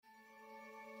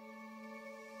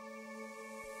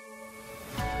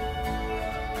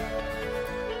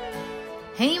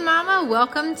Hey mama,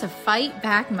 welcome to Fight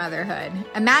Back Motherhood.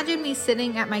 Imagine me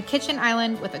sitting at my kitchen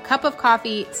island with a cup of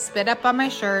coffee, spit up on my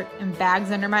shirt, and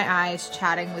bags under my eyes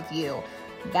chatting with you.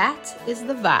 That is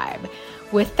the vibe.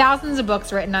 With thousands of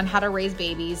books written on how to raise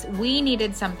babies, we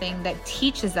needed something that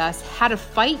teaches us how to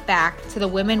fight back to the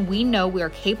women we know we are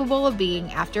capable of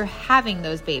being after having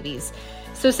those babies.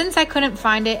 So since I couldn't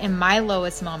find it in my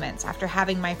lowest moments after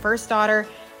having my first daughter,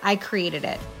 I created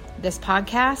it. This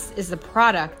podcast is the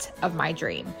product of my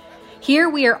dream. Here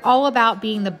we are all about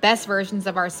being the best versions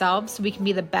of ourselves so we can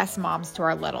be the best moms to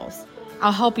our littles.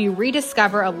 I'll help you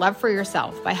rediscover a love for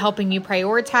yourself by helping you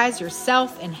prioritize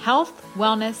yourself in health,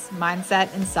 wellness,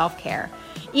 mindset, and self-care.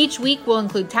 Each week will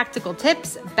include tactical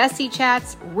tips, bestie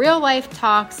chats, real life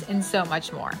talks, and so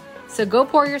much more. So go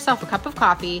pour yourself a cup of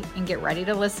coffee and get ready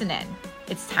to listen in.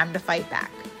 It's time to fight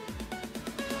back.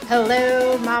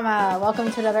 Hello, mama.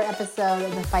 Welcome to another episode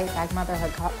of the Fight Back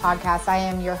Motherhood podcast. I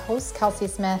am your host, Kelsey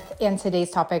Smith, and today's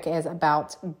topic is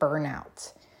about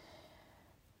burnout.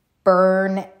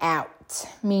 Burnout,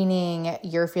 meaning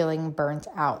you're feeling burnt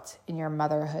out in your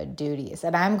motherhood duties.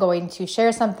 And I'm going to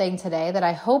share something today that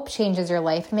I hope changes your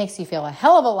life and makes you feel a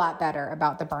hell of a lot better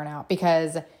about the burnout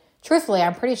because truthfully,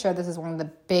 I'm pretty sure this is one of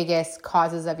the biggest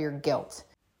causes of your guilt.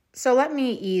 So let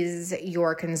me ease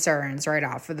your concerns right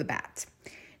off of the bat.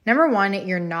 Number one,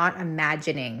 you're not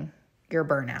imagining your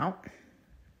burnout.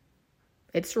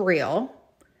 It's real.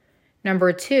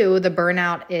 Number two, the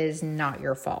burnout is not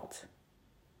your fault.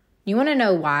 You want to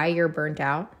know why you're burnt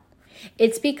out?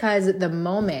 It's because the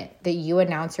moment that you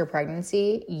announce your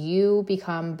pregnancy, you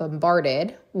become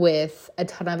bombarded with a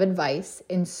ton of advice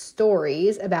and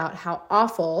stories about how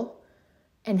awful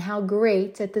and how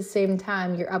great at the same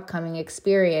time your upcoming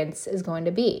experience is going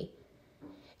to be.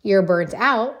 You're burnt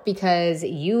out because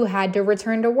you had to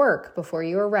return to work before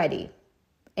you were ready.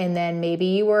 And then maybe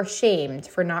you were shamed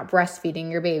for not breastfeeding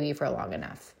your baby for long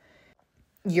enough.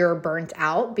 You're burnt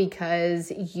out because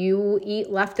you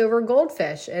eat leftover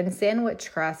goldfish and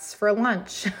sandwich crusts for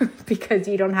lunch because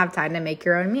you don't have time to make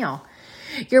your own meal.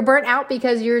 You're burnt out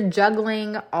because you're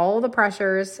juggling all the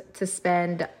pressures to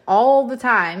spend all the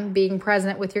time being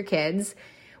present with your kids,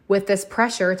 with this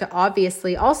pressure to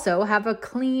obviously also have a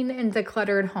clean and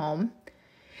decluttered home.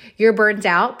 You're burnt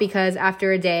out because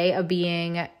after a day of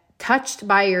being touched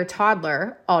by your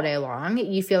toddler all day long,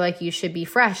 you feel like you should be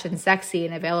fresh and sexy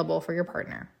and available for your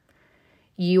partner.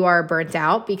 You are burnt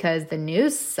out because the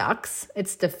news sucks.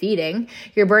 It's defeating.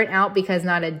 You're burnt out because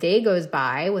not a day goes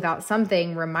by without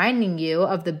something reminding you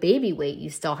of the baby weight you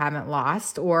still haven't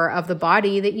lost or of the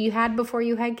body that you had before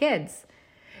you had kids.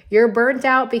 You're burnt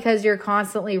out because you're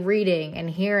constantly reading and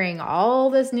hearing all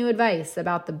this new advice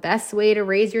about the best way to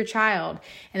raise your child.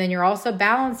 And then you're also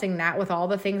balancing that with all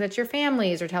the things that your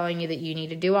families are telling you that you need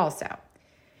to do also.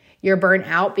 You're burnt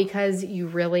out because you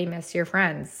really miss your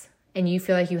friends and you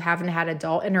feel like you haven't had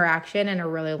adult interaction in a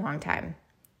really long time.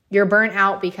 You're burnt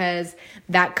out because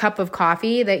that cup of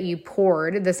coffee that you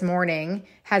poured this morning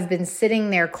has been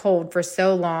sitting there cold for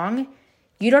so long.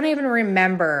 You don't even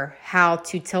remember how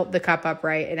to tilt the cup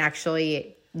upright and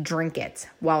actually drink it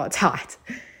while it's hot.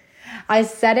 I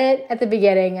said it at the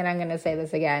beginning and I'm going to say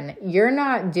this again. You're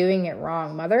not doing it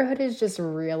wrong. Motherhood is just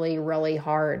really, really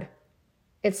hard.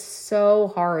 It's so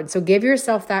hard. So give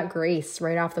yourself that grace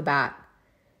right off the bat.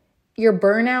 Your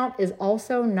burnout is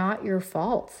also not your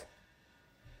fault.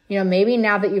 You know, maybe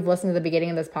now that you've listened to the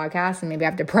beginning of this podcast and maybe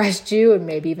I've depressed you and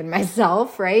maybe even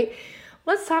myself, right?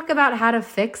 Let's talk about how to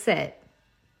fix it.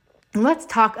 Let's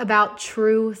talk about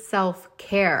true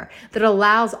self-care that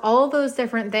allows all those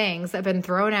different things that have been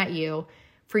thrown at you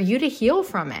for you to heal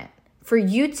from it, for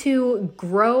you to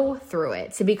grow through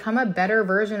it, to become a better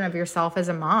version of yourself as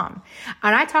a mom.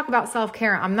 And I talk about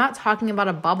self-care, I'm not talking about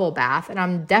a bubble bath, and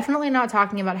I'm definitely not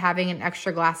talking about having an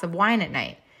extra glass of wine at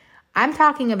night. I'm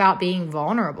talking about being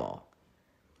vulnerable.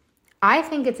 I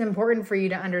think it's important for you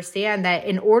to understand that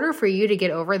in order for you to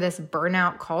get over this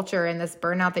burnout culture and this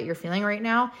burnout that you're feeling right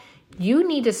now, you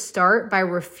need to start by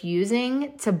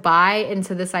refusing to buy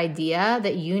into this idea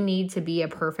that you need to be a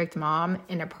perfect mom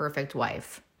and a perfect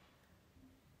wife.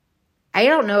 I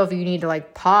don't know if you need to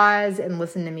pause and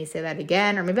listen to me say that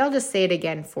again, or maybe I'll just say it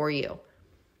again for you.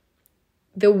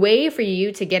 The way for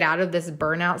you to get out of this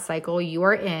burnout cycle you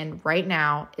are in right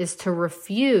now is to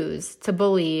refuse to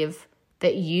believe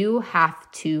that you have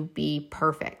to be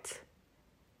perfect.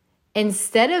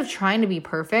 Instead of trying to be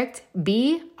perfect,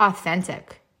 be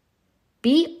authentic.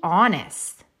 Be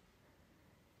honest.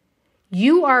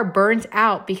 You are burnt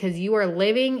out because you are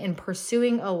living and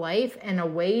pursuing a life and a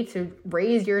way to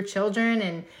raise your children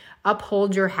and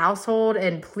uphold your household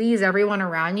and please everyone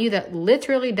around you that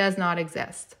literally does not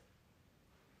exist.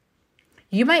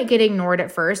 You might get ignored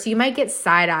at first. You might get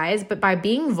side eyes, but by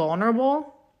being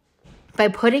vulnerable, by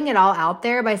putting it all out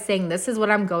there, by saying, this is what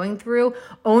I'm going through,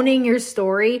 owning your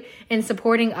story and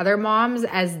supporting other moms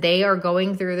as they are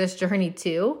going through this journey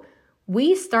too,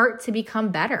 we start to become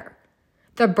better.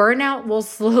 The burnout will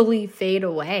slowly fade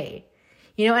away.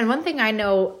 And one thing I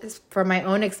know from my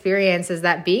own experience is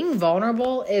that being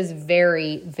vulnerable is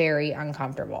very, very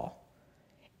uncomfortable.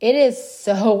 It is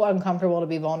so uncomfortable to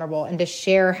be vulnerable and to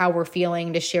share how we're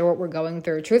feeling, to share what we're going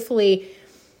through. Truthfully,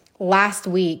 last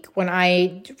week when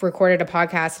I recorded a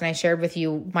podcast and I shared with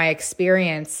you my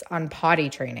experience on potty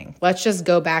training, let's just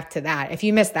go back to that. If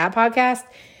you missed that podcast,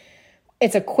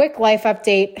 it's a quick life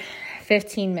update,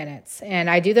 15 minutes.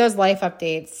 And I do those life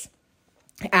updates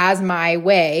as my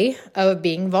way of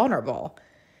being vulnerable,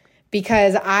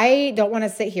 because I don't want to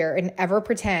sit here and ever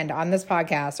pretend on this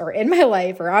podcast or in my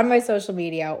life or on my social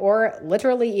media or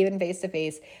literally even face to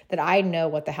face that I know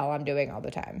what the hell I'm doing all the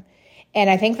time.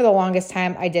 And I think for the longest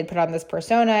time, I did put on this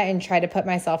persona and try to put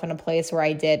myself in a place where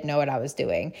I did know what I was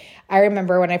doing. I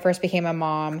remember when I first became a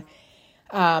mom,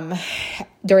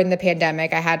 during the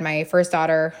pandemic, I had my first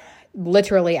daughter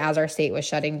literally as our state was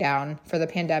shutting down for the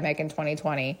pandemic in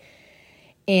 2020.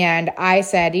 And I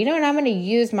said, I'm going to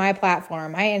use my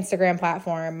platform, my Instagram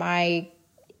platform,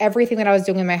 everything that I was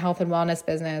doing in my health and wellness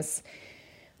business.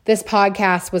 This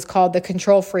podcast was called the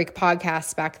Control Freak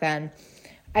Podcast back then.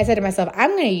 I said to myself, I'm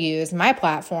going to use my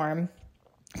platform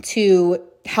to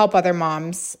help other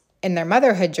moms in their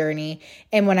motherhood journey.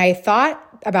 And when I thought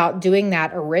about doing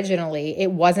that originally,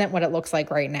 it wasn't what it looks like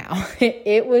right now.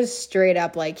 It was straight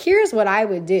up like, here's what I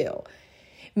would do.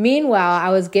 Meanwhile, I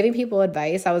was giving people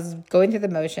advice. I was going through the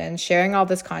motions, sharing all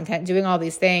this content, doing all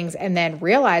these things, and then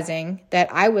realizing that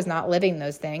I was not living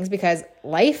those things because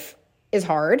life is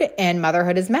hard and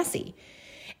motherhood is messy.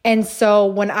 And so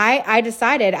when I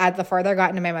decided, as the farther I got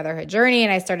into my motherhood journey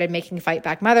and I started making Fight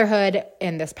Back Motherhood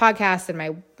and this podcast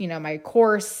and my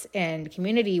course and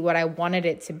community, what I wanted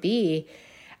it to be,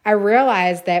 I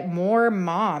realized that more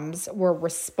moms were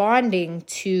responding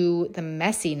to the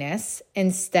messiness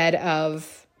instead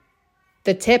of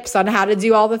the tips on how to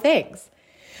do all the things.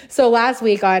 So last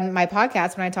week on my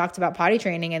podcast, when I talked about potty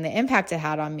training and the impact it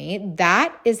had on me,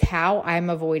 that is how I'm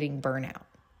avoiding burnout.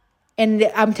 And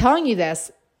I'm telling you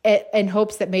this in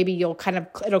hopes that maybe it'll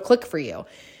click for you.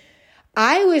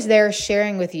 I was there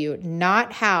sharing with you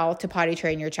not how to potty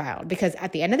train your child, because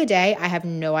at the end of the day, I have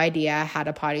no idea how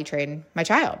to potty train my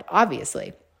child,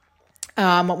 obviously.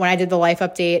 When I did the life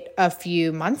update a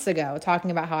few months ago, talking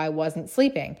about how I wasn't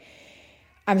sleeping,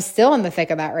 I'm still in the thick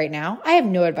of that right now. I have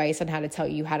no advice on how to tell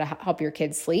you how to help your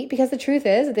kids sleep, because the truth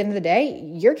is, at the end of the day,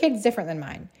 your kid's different than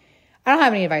mine. I don't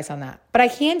have any advice on that, but I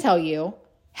can tell you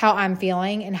how I'm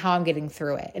feeling and how I'm getting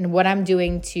through it and what I'm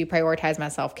doing to prioritize my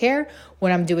self-care,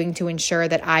 what I'm doing to ensure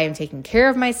that I am taking care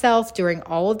of myself during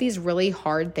all of these really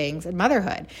hard things in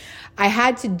motherhood. I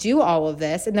had to do all of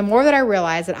this. And the more that I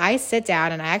realized that I sit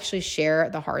down and I actually share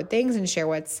the hard things and share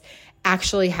what's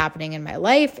actually happening in my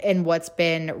life and what's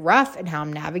been rough and how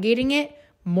I'm navigating it,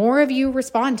 more of you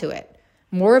respond to it.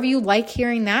 More of you like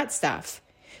hearing that stuff.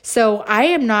 So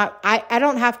I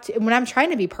don't have to, when I'm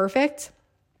trying to be perfect,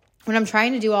 when I'm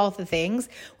trying to do all of the things,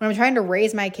 when I'm trying to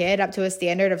raise my kid up to a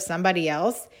standard of somebody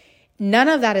else, none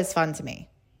of that is fun to me.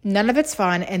 None of it's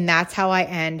fun, and that's how I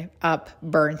end up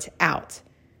burnt out.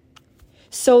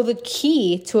 So the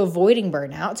key to avoiding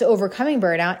burnout, to overcoming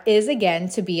burnout, is again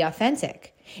to be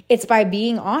authentic. It's by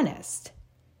being honest.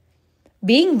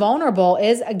 Being vulnerable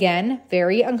is, again,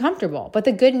 very uncomfortable. But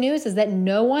the good news is that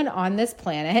no one on this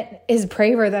planet is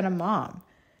braver than a mom.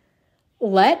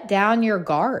 Let down your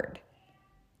guard.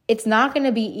 It's not going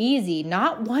to be easy,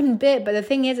 not one bit. But the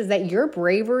thing is that your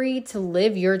bravery to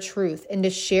live your truth and to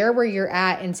share where you're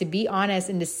at and to be honest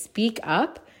and to speak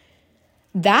up,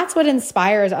 that's what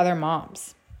inspires other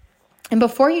moms. And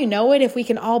before you know it, if we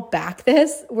can all back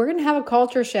this, we're going to have a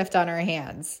culture shift on our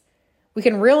hands. We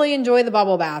can really enjoy the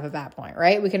bubble bath at that point,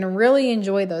 right? We can really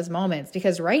enjoy those moments,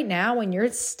 because right now when you're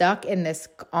stuck in this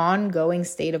ongoing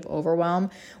state of overwhelm,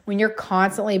 when you're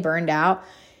constantly burned out,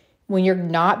 when you're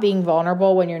not being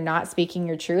vulnerable, when you're not speaking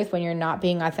your truth, when you're not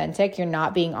being authentic, you're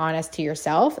not being honest to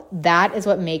yourself, that is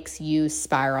what makes you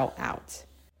spiral out.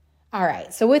 All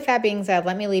right. So with that being said,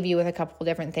 let me leave you with a couple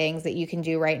different things that you can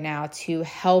do right now to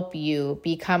help you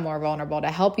become more vulnerable, to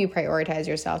help you prioritize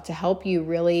yourself, to help you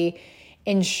really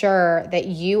ensure that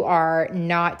you are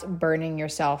not burning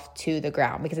yourself to the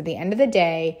ground. Because at the end of the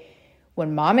day,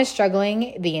 when mom is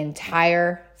struggling, the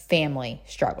entire family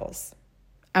struggles.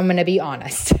 I'm going to be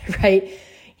honest, right?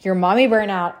 Your mommy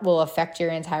burnout will affect your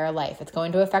entire life. It's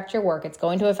going to affect your work. It's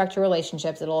going to affect your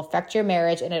relationships. It'll affect your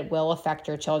marriage, and it will affect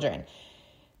your children.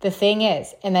 The thing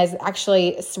is, and I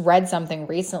actually read something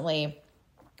recently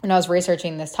when I was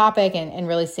researching this topic and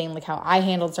really seeing like how I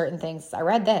handled certain things. I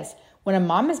read this. When a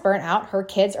mom is burnt out, her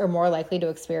kids are more likely to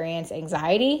experience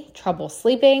anxiety, trouble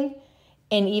sleeping,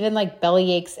 and even like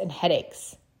belly aches and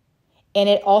headaches. And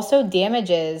it also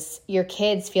damages your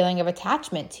kids' feeling of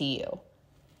attachment to you.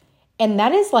 And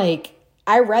that is like,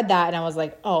 I read that and I was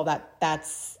like, oh,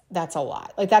 that's a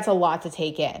lot. Like that's a lot to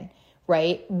take in,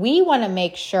 right? We want to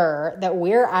make sure that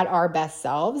we're at our best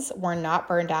selves. We're not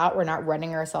burned out. We're not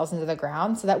running ourselves into the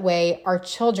ground. So that way our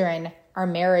children, our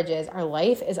marriages, our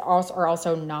life are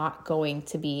also not going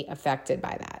to be affected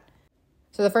by that.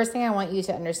 So the first thing I want you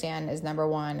to understand is number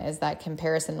one is that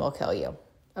comparison will kill you.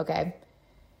 Okay.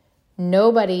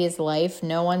 Nobody's life,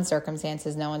 no one's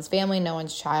circumstances, no one's family, no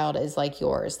one's child is like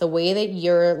yours. The way that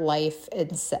your life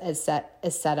is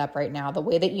set up right now, the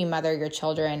way that you mother your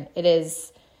children,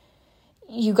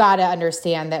 you got to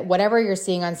understand that whatever you're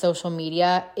seeing on social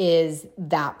media is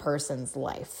that person's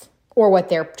life or what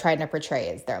they're trying to portray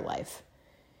as their life.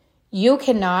 You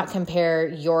cannot compare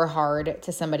your hard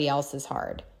to somebody else's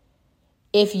hard.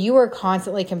 If you are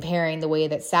constantly comparing the way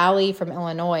that Sally from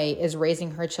Illinois is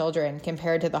raising her children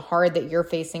compared to the hard that you're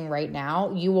facing right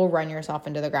now, you will run yourself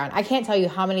into the ground. I can't tell you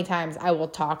how many times I will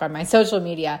talk on my social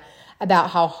media about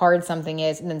how hard something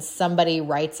is, and then somebody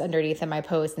writes underneath in my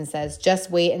post and says,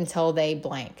 just wait until they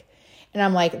blank. And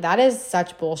I'm like, that is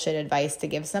such bullshit advice to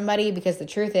give somebody, because the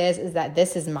truth is that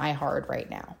this is my hard right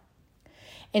now.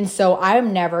 And so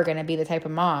I'm never going to be the type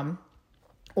of mom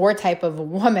or type of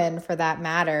woman for that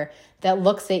matter that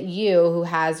looks at you who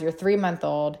has your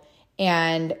 3-month-old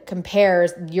and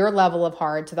compares your level of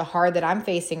hard to the hard that I'm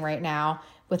facing right now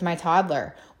with my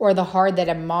toddler, or the hard that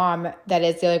a mom that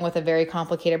is dealing with a very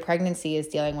complicated pregnancy is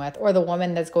dealing with, or the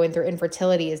woman that's going through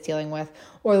infertility is dealing with,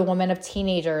 or the woman of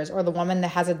teenagers, or the woman that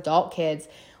has adult kids.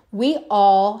 We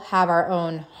all have our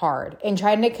own hard, and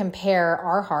trying to compare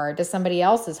our hard to somebody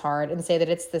else's hard and say that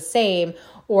it's the same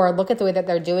or look at the way that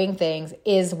they're doing things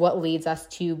is what leads us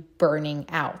to burning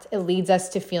out. It leads us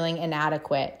to feeling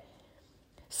inadequate.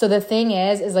 So the thing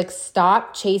is like,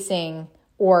 stop chasing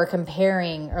or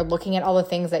comparing or looking at all the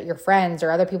things that your friends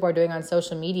or other people are doing on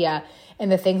social media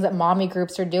and the things that mommy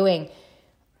groups are doing.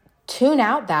 Tune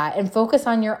out that and focus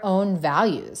on your own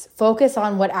values. Focus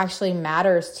on what actually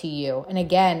matters to you. And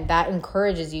again, that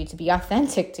encourages you to be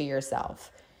authentic to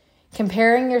yourself.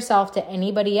 Comparing yourself to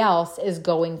anybody else is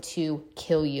going to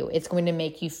kill you. It's going to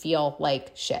make you feel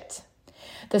like shit.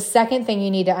 The second thing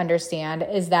you need to understand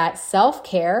is that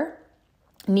self-care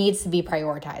needs to be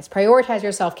prioritized. Prioritize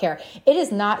your self-care. It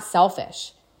is not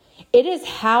selfish. It is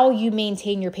how you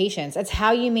maintain your patience. It's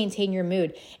how you maintain your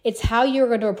mood. It's how you're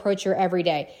going to approach your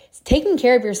everyday. Taking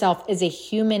care of yourself is a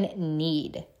human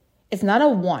need. It's not a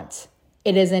want.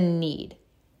 It is a need,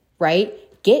 right?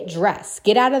 Get dressed.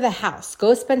 Get out of the house.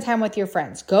 Go spend time with your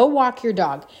friends. Go walk your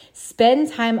dog.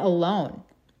 Spend time alone,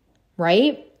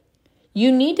 right?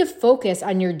 You need to focus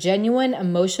on your genuine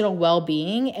emotional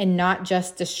well-being and not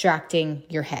just distracting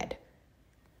your head.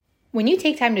 When you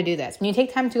take time to do this, when you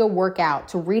take time to go work out,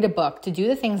 to read a book, to do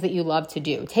the things that you love to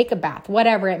do, take a bath,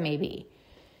 whatever it may be,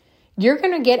 you're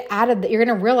going to you're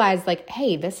going to realize like,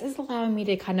 hey, this is allowing me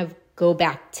to kind of go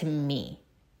back to me,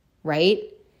 right?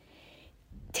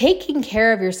 Taking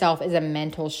care of yourself is a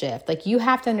mental shift. Like, you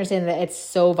have to understand that it's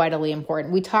so vitally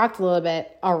important. We talked a little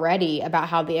bit already about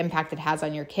how the impact it has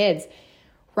on your kids,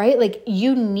 right? Like,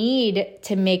 you need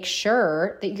to make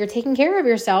sure that you're taking care of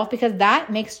yourself, because that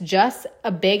makes just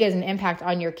as big as an impact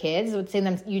on your kids with saying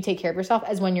them you take care of yourself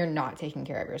as when you're not taking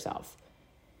care of yourself.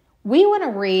 We want to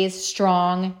raise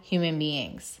strong human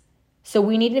beings. So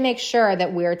we need to make sure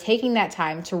that we're taking that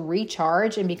time to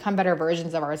recharge and become better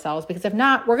versions of ourselves, because if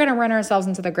not, we're going to run ourselves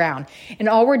into the ground. And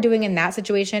all we're doing in that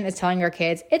situation is telling our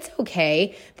kids, it's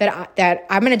okay that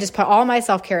I'm going to just put all my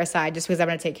self-care aside just because I'm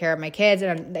going to take care of my kids,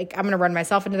 and I'm going to run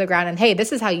myself into the ground. And hey,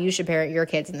 this is how you should parent your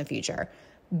kids in the future.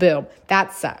 Boom.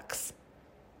 That sucks,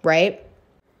 right?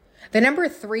 The number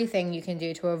 3 thing you can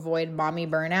do to avoid mommy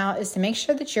burnout is to make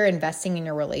sure that you're investing in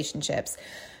your relationships.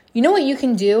 You know what you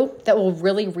can do that will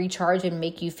really recharge and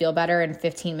make you feel better in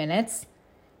 15 minutes?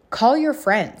 Call your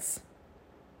friends.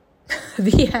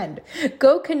 The end.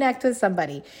 Go connect with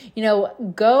somebody.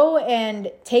 Go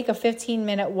and take a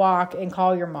 15-minute walk and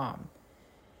call your mom.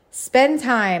 Spend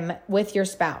time with your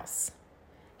spouse.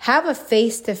 Have a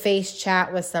face-to-face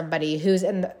chat with somebody who's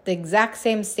in the exact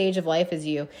same stage of life as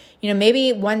you.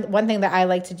 Maybe one thing that I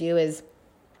like to do is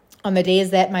on the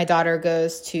days that my daughter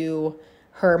goes to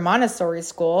her Montessori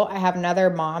school, I have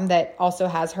another mom that also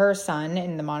has her son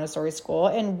in the Montessori school,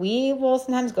 and we will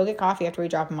sometimes go get coffee after we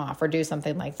drop him off or do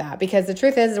something like that, because the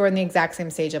truth is we're in the exact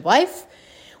same stage of life.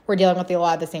 We're dealing with a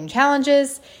lot of the same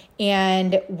challenges,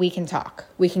 and we can talk.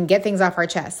 We can get things off our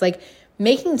chest. Like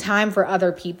making time for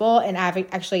other people and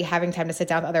actually having time to sit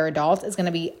down with other adults is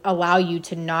going to allow you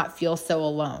to not feel so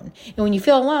alone. And when you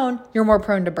feel alone, you're more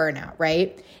prone to burnout,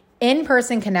 right?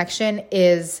 In-person connection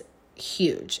is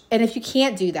huge. And if you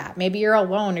can't do that, maybe you're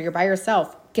alone or you're by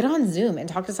yourself, get on Zoom and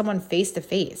talk to someone face to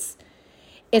face.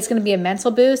 It's going to be a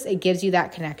mental boost. It gives you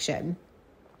that connection.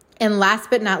 And last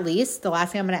but not least, the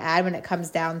last thing I'm going to add when it comes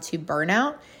down to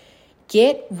burnout,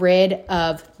 get rid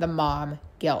of the mom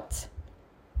guilt.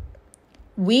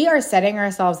 We are setting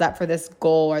ourselves up for this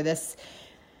goal or this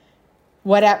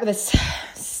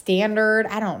standard,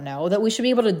 I don't know, that we should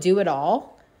be able to do it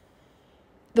all.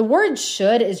 The word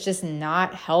should is just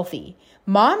not healthy.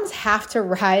 Moms have to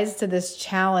rise to this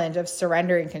challenge of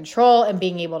surrendering control and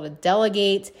being able to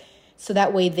delegate so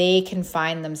that way they can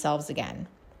find themselves again,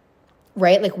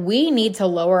 right? Like we need to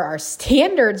lower our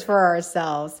standards for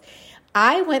ourselves.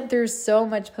 I went through so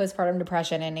much postpartum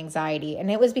depression and anxiety,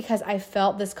 and it was because I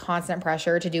felt this constant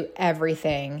pressure to do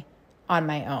everything on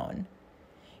my own.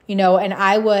 And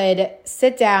I would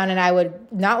sit down and I would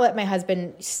not let my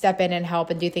husband step in and help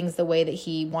and do things the way that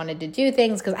he wanted to do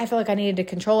things because I felt like I needed to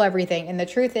control everything. And the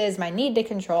truth is my need to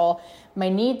control, my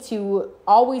need to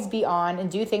always be on and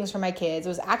do things for my kids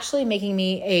was actually making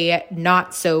me a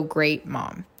not so great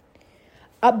mom.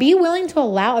 Be willing to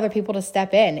allow other people to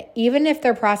step in, even if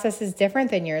their process is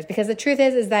different than yours, because the truth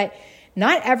is that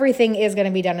not everything is going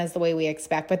to be done as the way we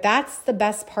expect, but that's the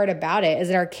best part about it is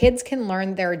that our kids can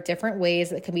learn there are different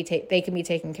ways that they can be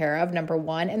taken care of, number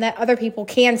one, and that other people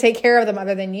can take care of them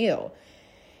other than you.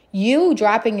 You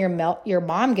dropping your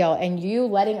mom guilt and you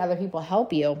letting other people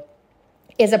help you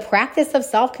is a practice of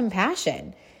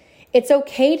self-compassion. It's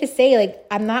okay to say, like,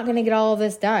 I'm not going to get all of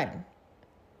this done,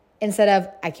 instead of,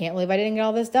 I can't believe I didn't get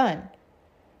all this done.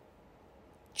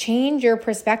 Change your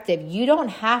perspective. You don't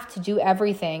have to do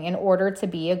everything in order to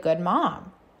be a good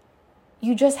mom.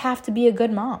 You just have to be a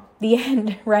good mom. The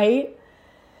end, right?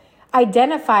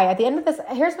 Identify at the end of this.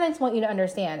 Here's what I just want you to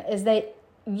understand is that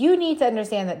you need to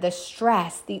understand that the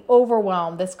stress, the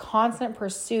overwhelm, this constant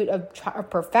pursuit of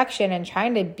perfection and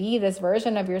trying to be this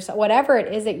version of yourself, whatever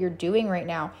it is that you're doing right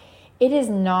now, it is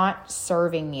not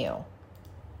serving you.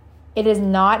 It is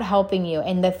not helping you.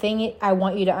 And the thing I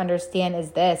want you to understand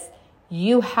is this.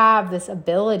 You have this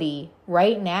ability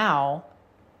right now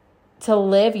to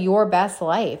live your best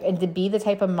life and to be the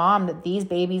type of mom that these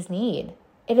babies need.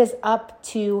 It is up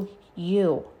to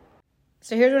you.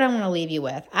 So here's what I want to leave you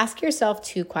with. Ask yourself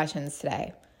 2 questions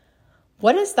today.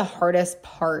 What is the hardest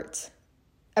part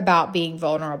about being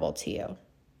vulnerable to you?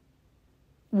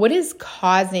 What is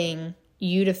causing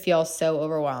you to feel so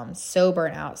overwhelmed, so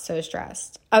burnt out, so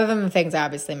stressed? Other than the things I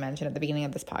obviously mentioned at the beginning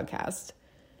of this podcast.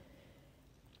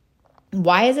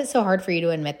 Why is it so hard for you to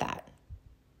admit that?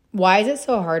 Why is it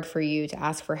so hard for you to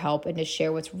ask for help and to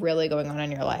share what's really going on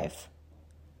in your life?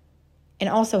 And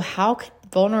also, how could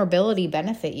vulnerability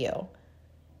benefit you?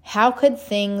 How could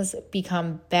things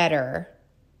become better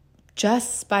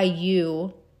just by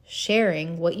you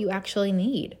sharing what you actually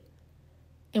need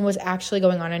and what's actually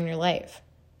going on in your life?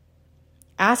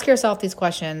 Ask yourself these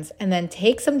questions and then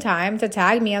take some time to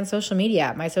tag me on social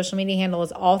media. My social media handle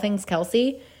is All Things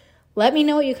Kelsey. Let me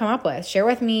know what you come up with. Share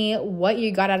with me what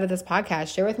you got out of this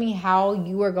podcast. Share with me how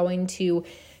you are going to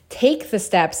take the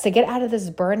steps to get out of this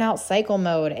burnout cycle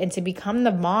mode and to become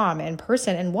the mom and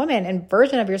person and woman and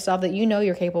version of yourself that you know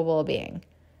you're capable of being.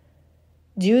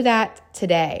 Do that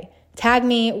today. Tag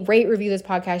me, rate, review this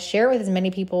podcast, share it with as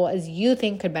many people as you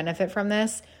think could benefit from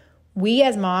this. We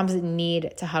as moms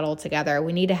need to huddle together.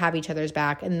 We need to have each other's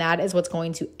back. And that is what's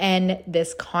going to end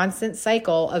this constant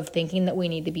cycle of thinking that we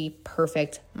need to be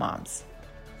perfect moms.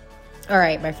 All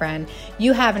right, my friend,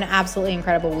 you have an absolutely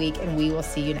incredible week, and we will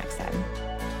see you next time.